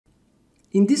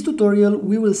In this tutorial,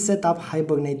 we will set up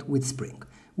Hibernate with Spring.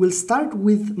 We'll start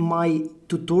with my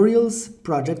tutorials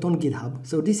project on GitHub.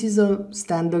 So this is a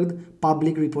standard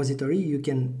public repository. You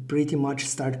can pretty much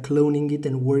start cloning it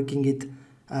and working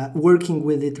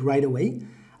with it right away.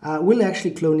 We'll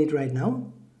actually clone it right now.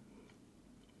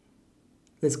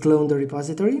 Let's clone the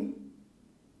repository.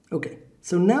 Okay,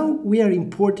 so now we are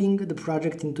importing the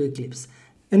project into Eclipse.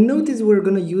 And notice we're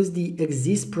going to use the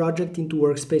exist project into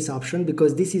workspace option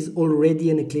because this is already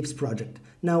an Eclipse project.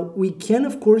 Now we can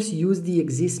of course use the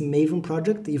exist Maven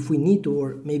project if we need to,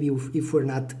 or maybe if we're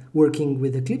not working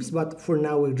with Eclipse, but for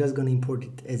now we're just going to import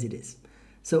it as it is.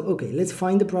 So okay, let's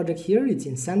find the project here. It's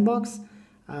in Sandbox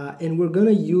and we're going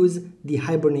to use the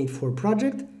Hibernate 4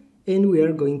 project and we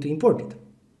are going to import it.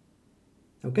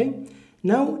 Okay,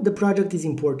 now the project is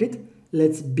imported.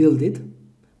 Let's build it.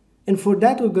 And for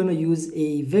that, we're going to use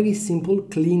a very simple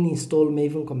clean install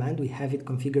Maven command. We have it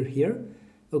configured here.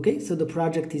 Okay, so the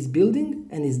project is building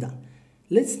and is done.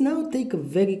 Let's now take a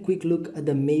very quick look at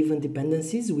the Maven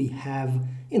dependencies. We have,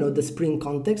 the Spring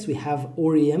context. We have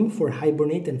OREM for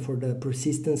Hibernate and for the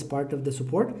persistence part of the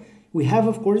support. We have,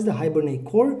 of course, the Hibernate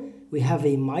core. We have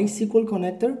a MySQL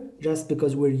connector, just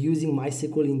because we're using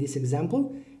MySQL in this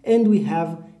example. And we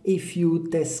have a few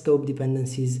test scope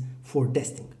dependencies for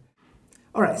testing.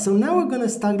 All right, so now we're going to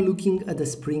start looking at the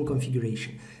Spring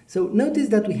configuration. So notice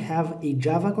that we have a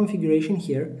Java configuration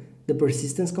here, the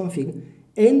persistence config,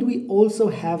 and we also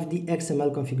have the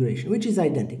XML configuration, which is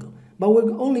identical. But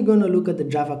we're only going to look at the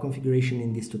Java configuration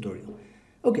in this tutorial.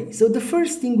 Okay, so the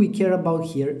first thing we care about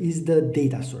here is the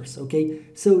data source, okay?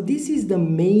 So this is the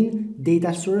main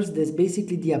data source. That's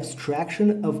basically the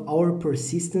abstraction of our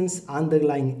persistence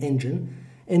underlying engine.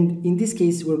 And in this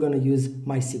case, we're going to use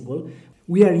MySQL.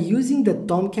 We are using the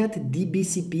Tomcat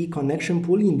DBCP connection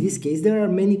pool. In this case, there are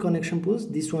many connection pools.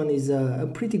 This one is a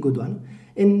pretty good one.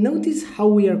 And notice how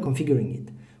we are configuring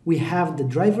it. We have the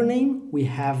driver name, we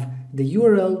have the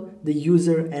URL, the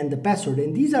user, and the password.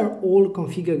 And these are all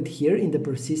configured here in the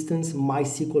persistence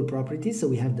MySQL properties. So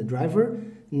we have the driver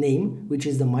name, which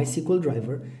is the MySQL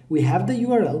driver. We have the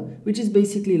URL, which is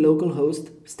basically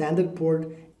localhost, standard port,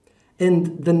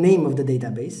 and the name of the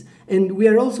database. And we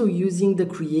are also using the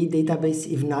create database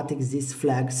if not exists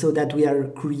flag so that we are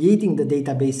creating the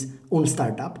database on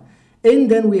startup. And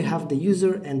then we have the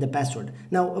user and the password.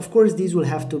 Now, of course, these will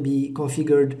have to be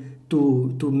configured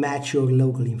to match your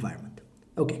local environment.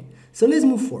 Okay, so let's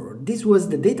move forward. This was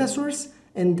the data source.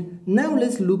 And now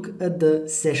let's look at the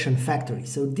session factory.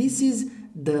 So this is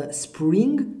the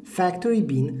Spring factory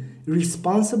bean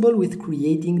responsible with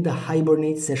creating the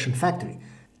Hibernate session factory.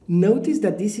 Notice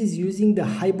that this is using the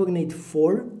Hibernate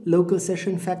 4 local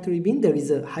session factory bean. There is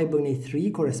a Hibernate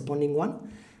 3 corresponding one.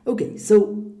 Okay, so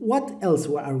what else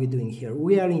are we doing here?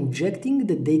 We are injecting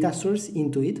the data source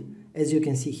into it, as you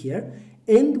can see here,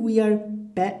 and we are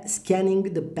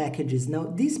scanning the packages. Now,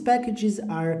 these packages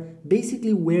are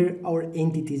basically where our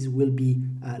entities will be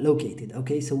located.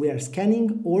 Okay, so we are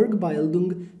scanning org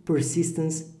Baeldung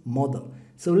persistence model.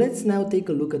 So let's now take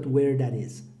a look at where that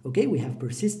is. Okay, we have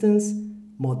persistence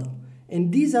model.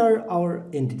 And these are our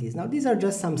entities. Now, these are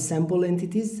just some sample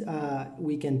entities.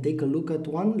 We can take a look at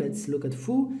one. Let's look at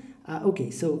foo.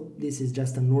 Okay, so this is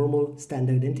just a normal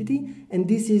standard entity. And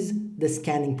this is the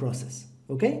scanning process.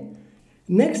 Okay.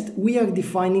 Next, we are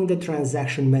defining the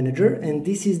transaction manager. And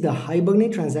this is the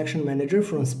Hibernate transaction manager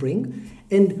from Spring.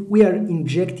 And we are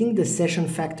injecting the session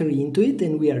factory into it.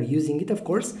 And we are using it, of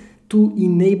course, to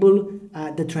enable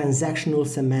the transactional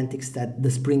semantics that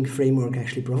the Spring framework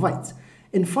actually provides.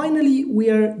 And finally, we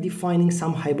are defining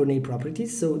some Hibernate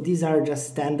properties. So these are just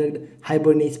standard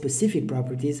Hibernate specific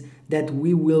properties that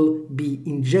we will be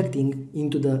injecting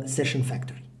into the session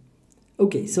factory.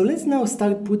 Okay, so let's now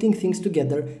start putting things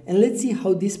together and let's see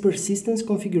how this persistence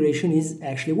configuration is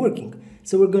actually working.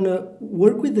 So we're going to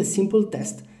work with a simple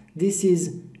test. This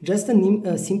is just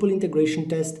a simple integration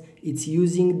test. It's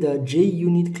using the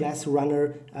JUnit class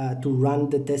runner to run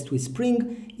the test with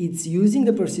Spring. It's using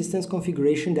the persistence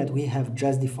configuration that we have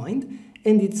just defined,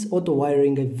 and it's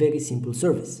auto-wiring a very simple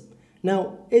service.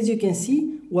 Now, as you can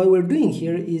see, what we're doing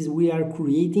here is we are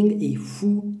creating a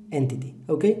foo entity,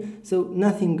 okay? So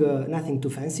nothing too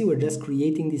fancy, we're just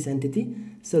creating this entity.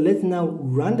 So let's now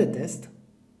run the test.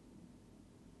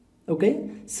 Okay,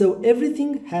 so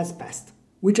everything has passed,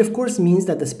 which of course means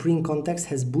that the Spring context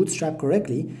has bootstrapped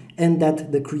correctly and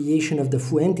that the creation of the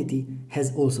foo entity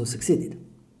has also succeeded.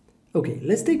 Okay,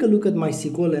 let's take a look at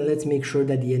MySQL and let's make sure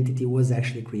that the entity was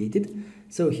actually created.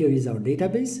 So here is our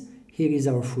database, here is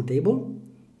our foo table,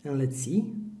 and let's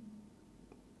see.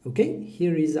 Okay,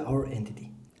 here is our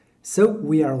entity. So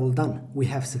we are all done. We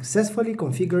have successfully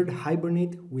configured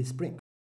Hibernate with Spring.